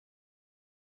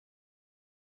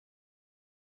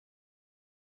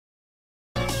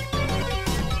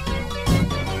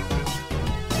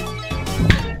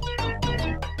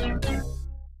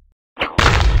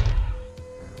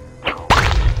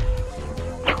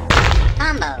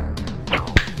Combo.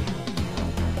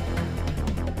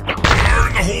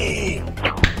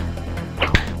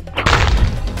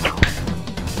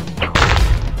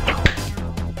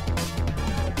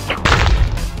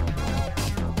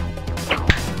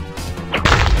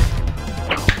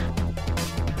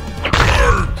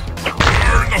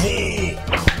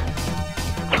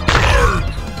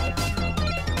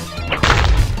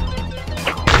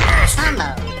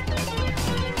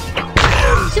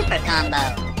 Super combo.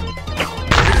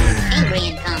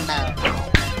 Ingredient combo.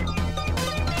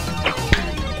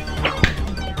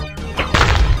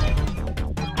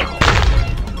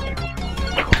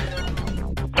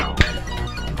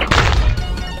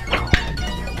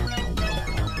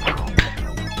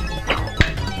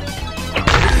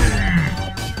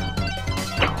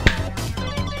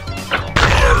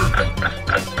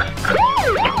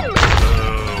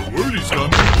 Worley's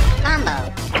coming. Combo.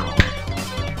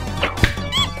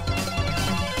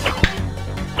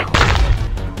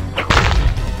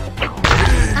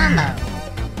 Combo.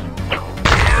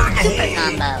 Super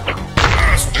combo.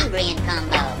 Ingredient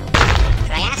combo.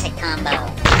 Triassic combo.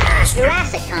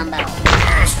 Jurassic combo.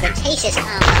 Cretaceous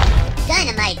combo.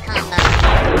 Dynamite combo.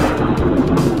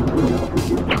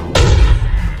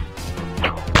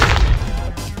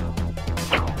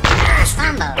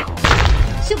 Combo.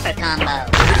 Super combo.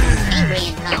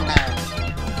 Ingredient combo.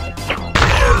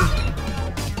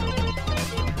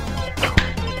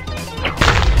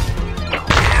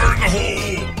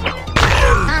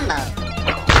 Combo.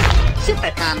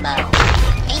 Super combo.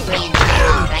 Ingredient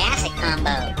combo. Triassic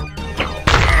combo.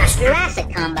 Jurassic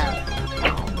combo.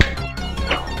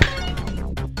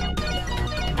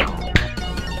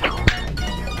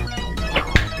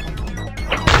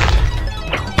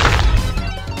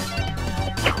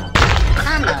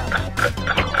 Combo.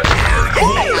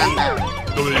 Super combo.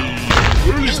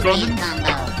 Worley's coming. Ingredient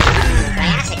combo.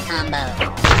 Triassic combo.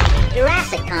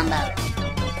 Jurassic combo.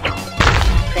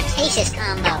 Cretaceous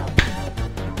combo.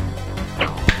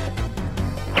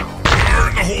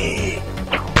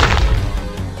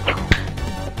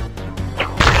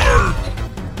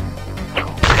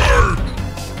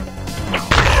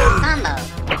 Combo.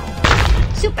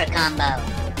 Super combo.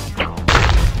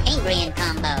 Ingredient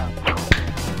combo.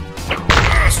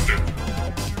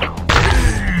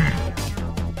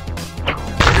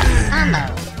 Combo.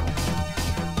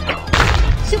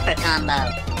 Super combo.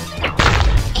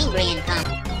 Ingredient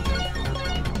combo.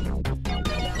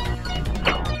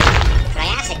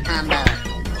 Triassic combo.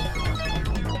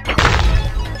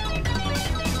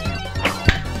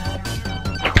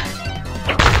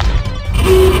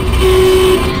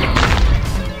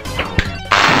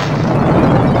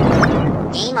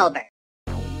 Game over.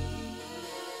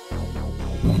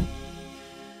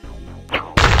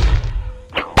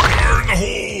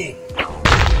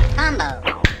 Combo.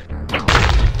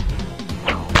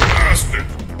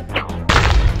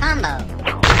 Combo.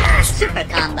 Super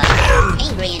combo.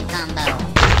 Ingredient combo.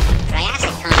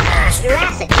 Triassic combo.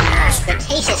 Jurassic combo.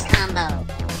 Cretaceous combo.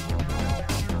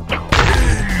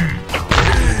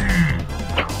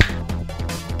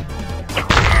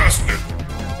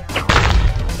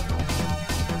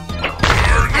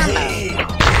 Combo.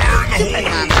 Super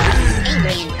combo.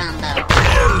 Ingredient combo.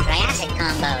 Triassic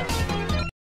combo.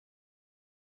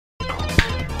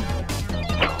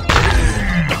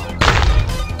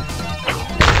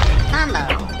 Combo.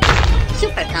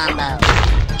 Super combo.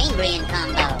 Ingredient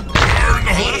combo.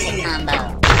 Triassic combo.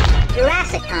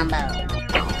 Jurassic combo.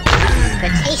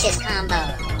 Cretaceous combo.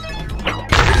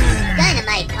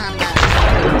 Dynamite combo.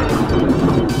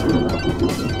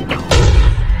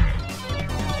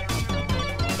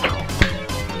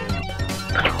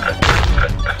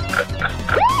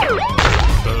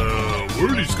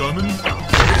 Worley's coming.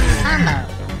 Combo.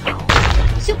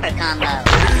 Super combo.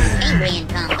 Ingredient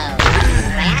combo.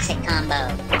 Triassic combo.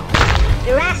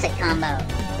 Jurassic combo.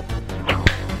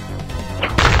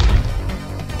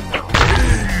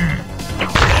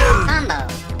 Combo.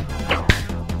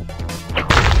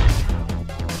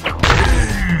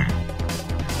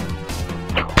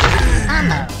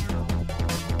 Combo.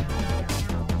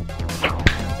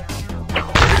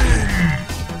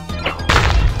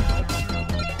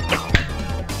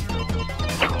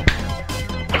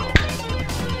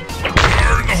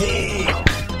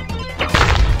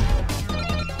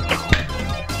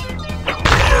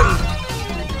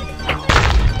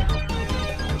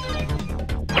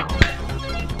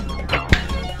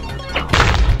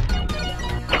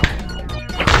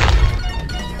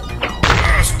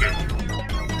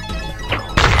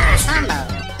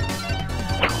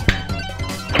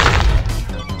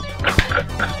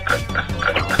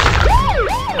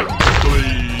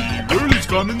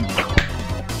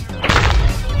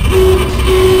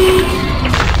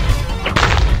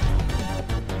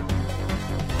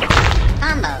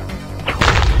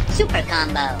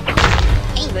 combo.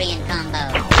 Ingredient combo.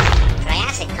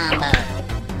 Triassic combo.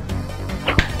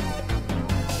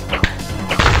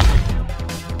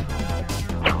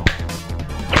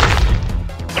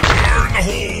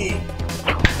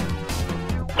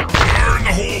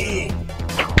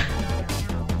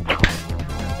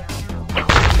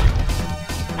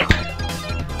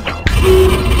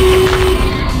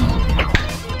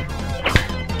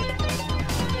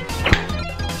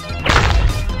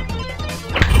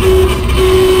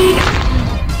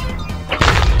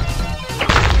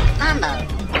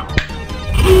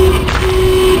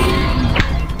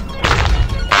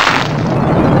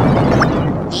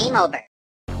 Game over.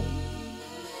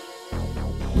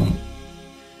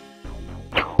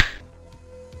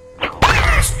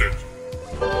 Bastard!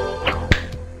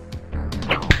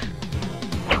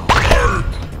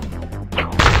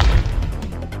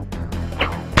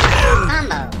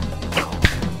 Combo.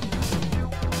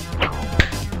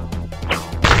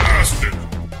 Bastard!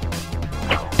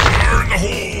 Burn the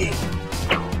hole!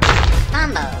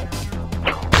 Combo.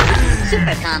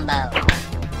 Super combo.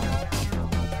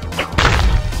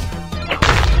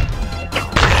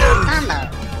 Combo.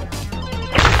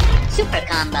 Super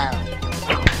combo.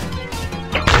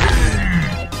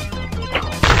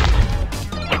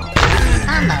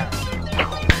 Combo.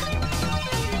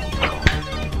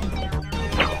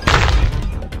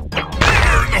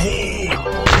 Burn the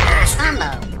hole! Bastard! Combo.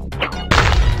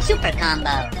 Super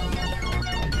combo.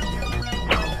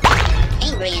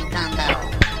 Ingredient combo.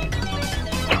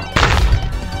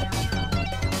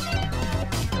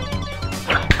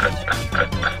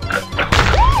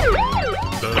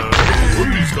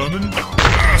 Woody's coming!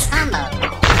 Combo.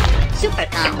 Super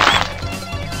combo.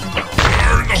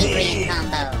 Burn the Ingredient hole!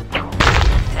 combo.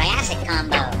 Triassic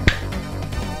combo.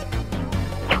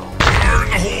 Burn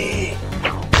the hole!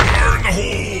 Burn the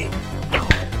hole!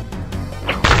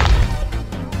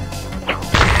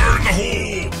 Burn the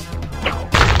hole!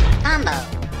 Combo.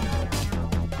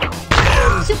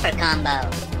 Super combo.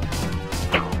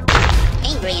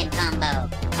 Ingredient combo.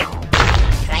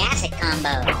 Triassic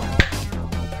combo.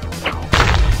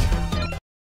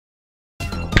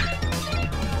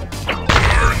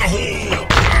 Burn the hole!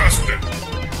 Bastard!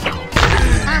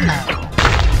 Combo.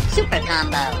 Super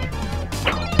combo.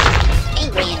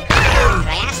 Ingredient combo.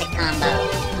 Triassic combo.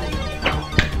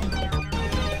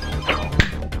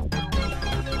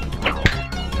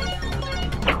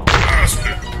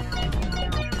 Bastard!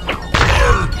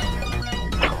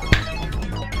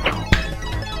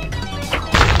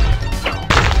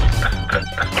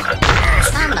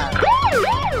 Combo.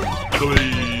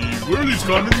 Billy, Woody's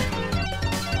coming!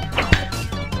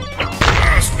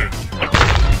 Bastard!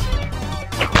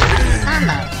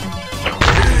 Combo.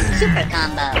 Super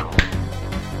combo.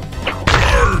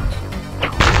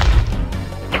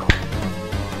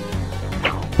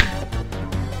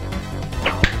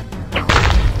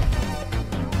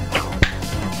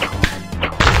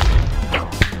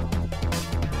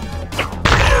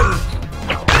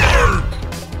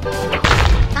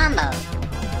 Combo.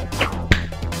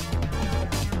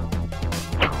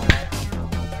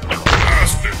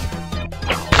 Bastard!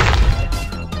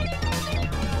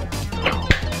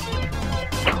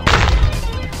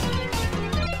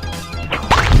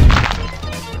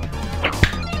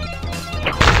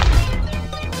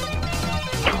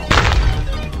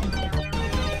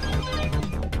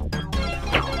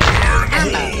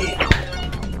 Combo.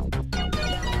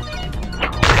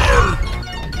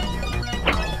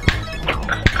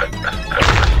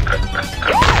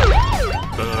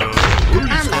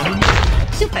 Woody's coming!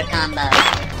 Super combo.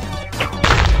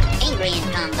 Ingredient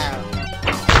combo.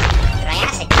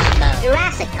 Triassic combo.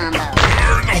 Jurassic combo.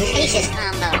 Cretaceous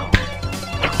combo.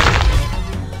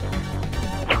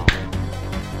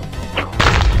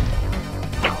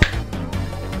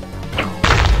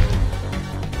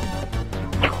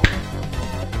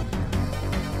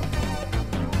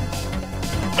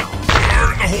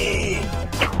 Burn the hole!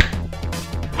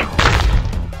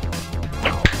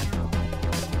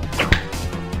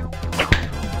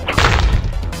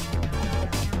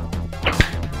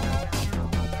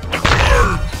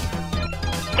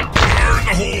 Burn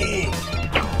the hole!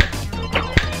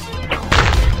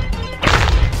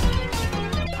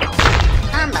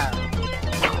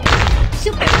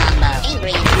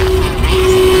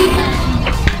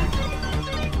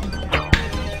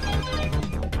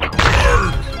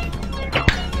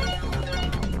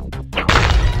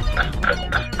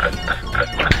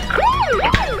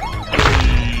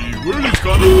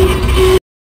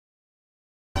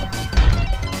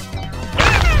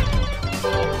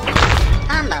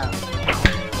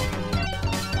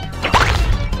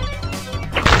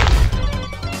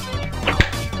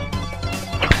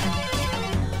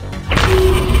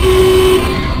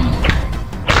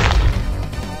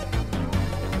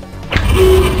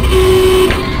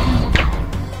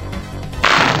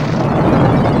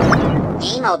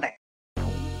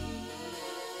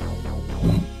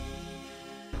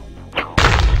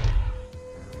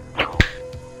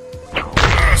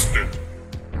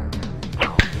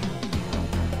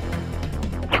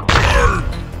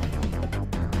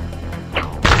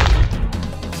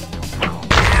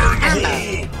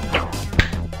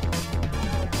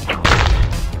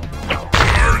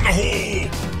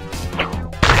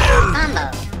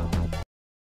 Combo.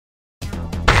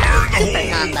 Super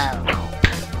combo.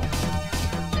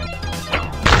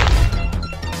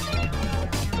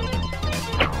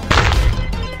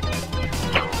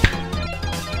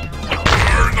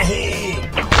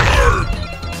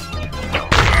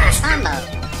 Combo.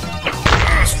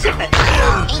 Super combo.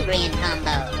 Angrian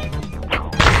combo.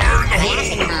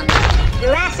 Triassic combo.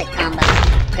 Jurassic combo.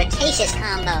 Cretaceous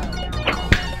combo.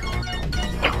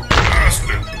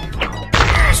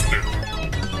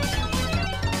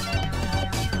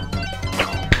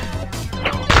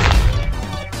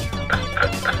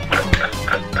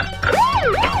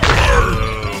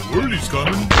 Whirly's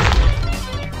coming.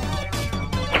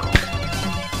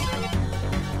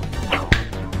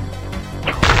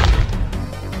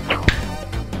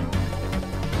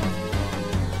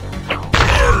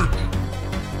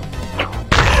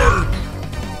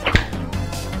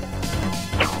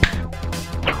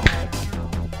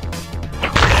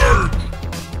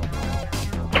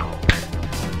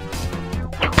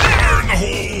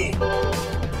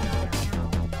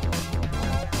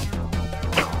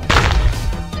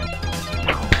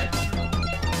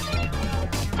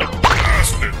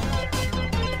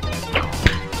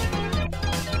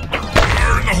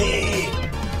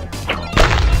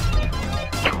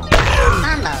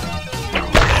 Combo.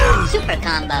 Super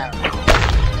combo.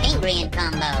 Angrian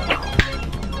combo.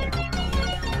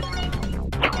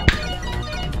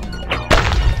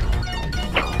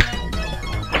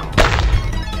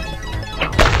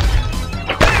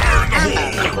 Combo.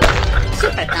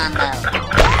 Super combo.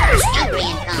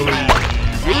 Angrian combo.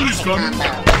 Whirly's Triassic coming. combo.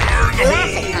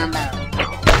 Jurassic combo.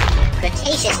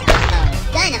 Cretaceous combo.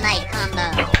 Dynamite combo.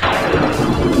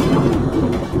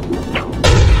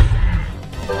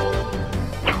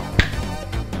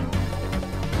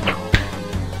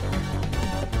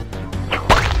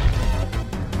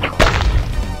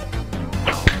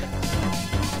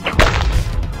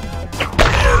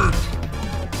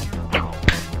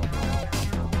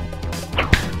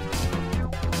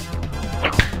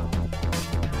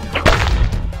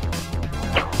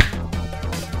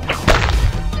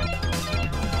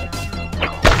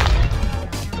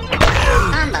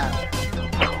 Combo.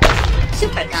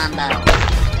 Super combo.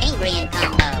 Angrian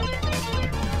combo.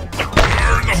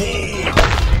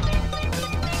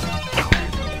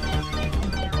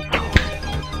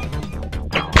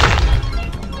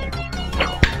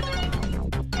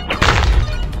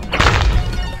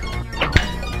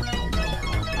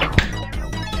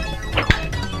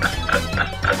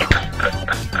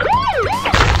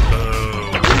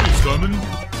 Whirly's coming.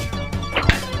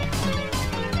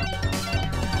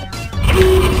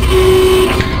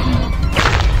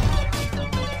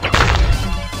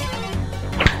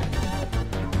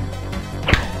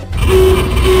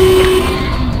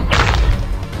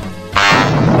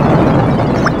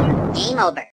 Game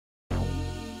over.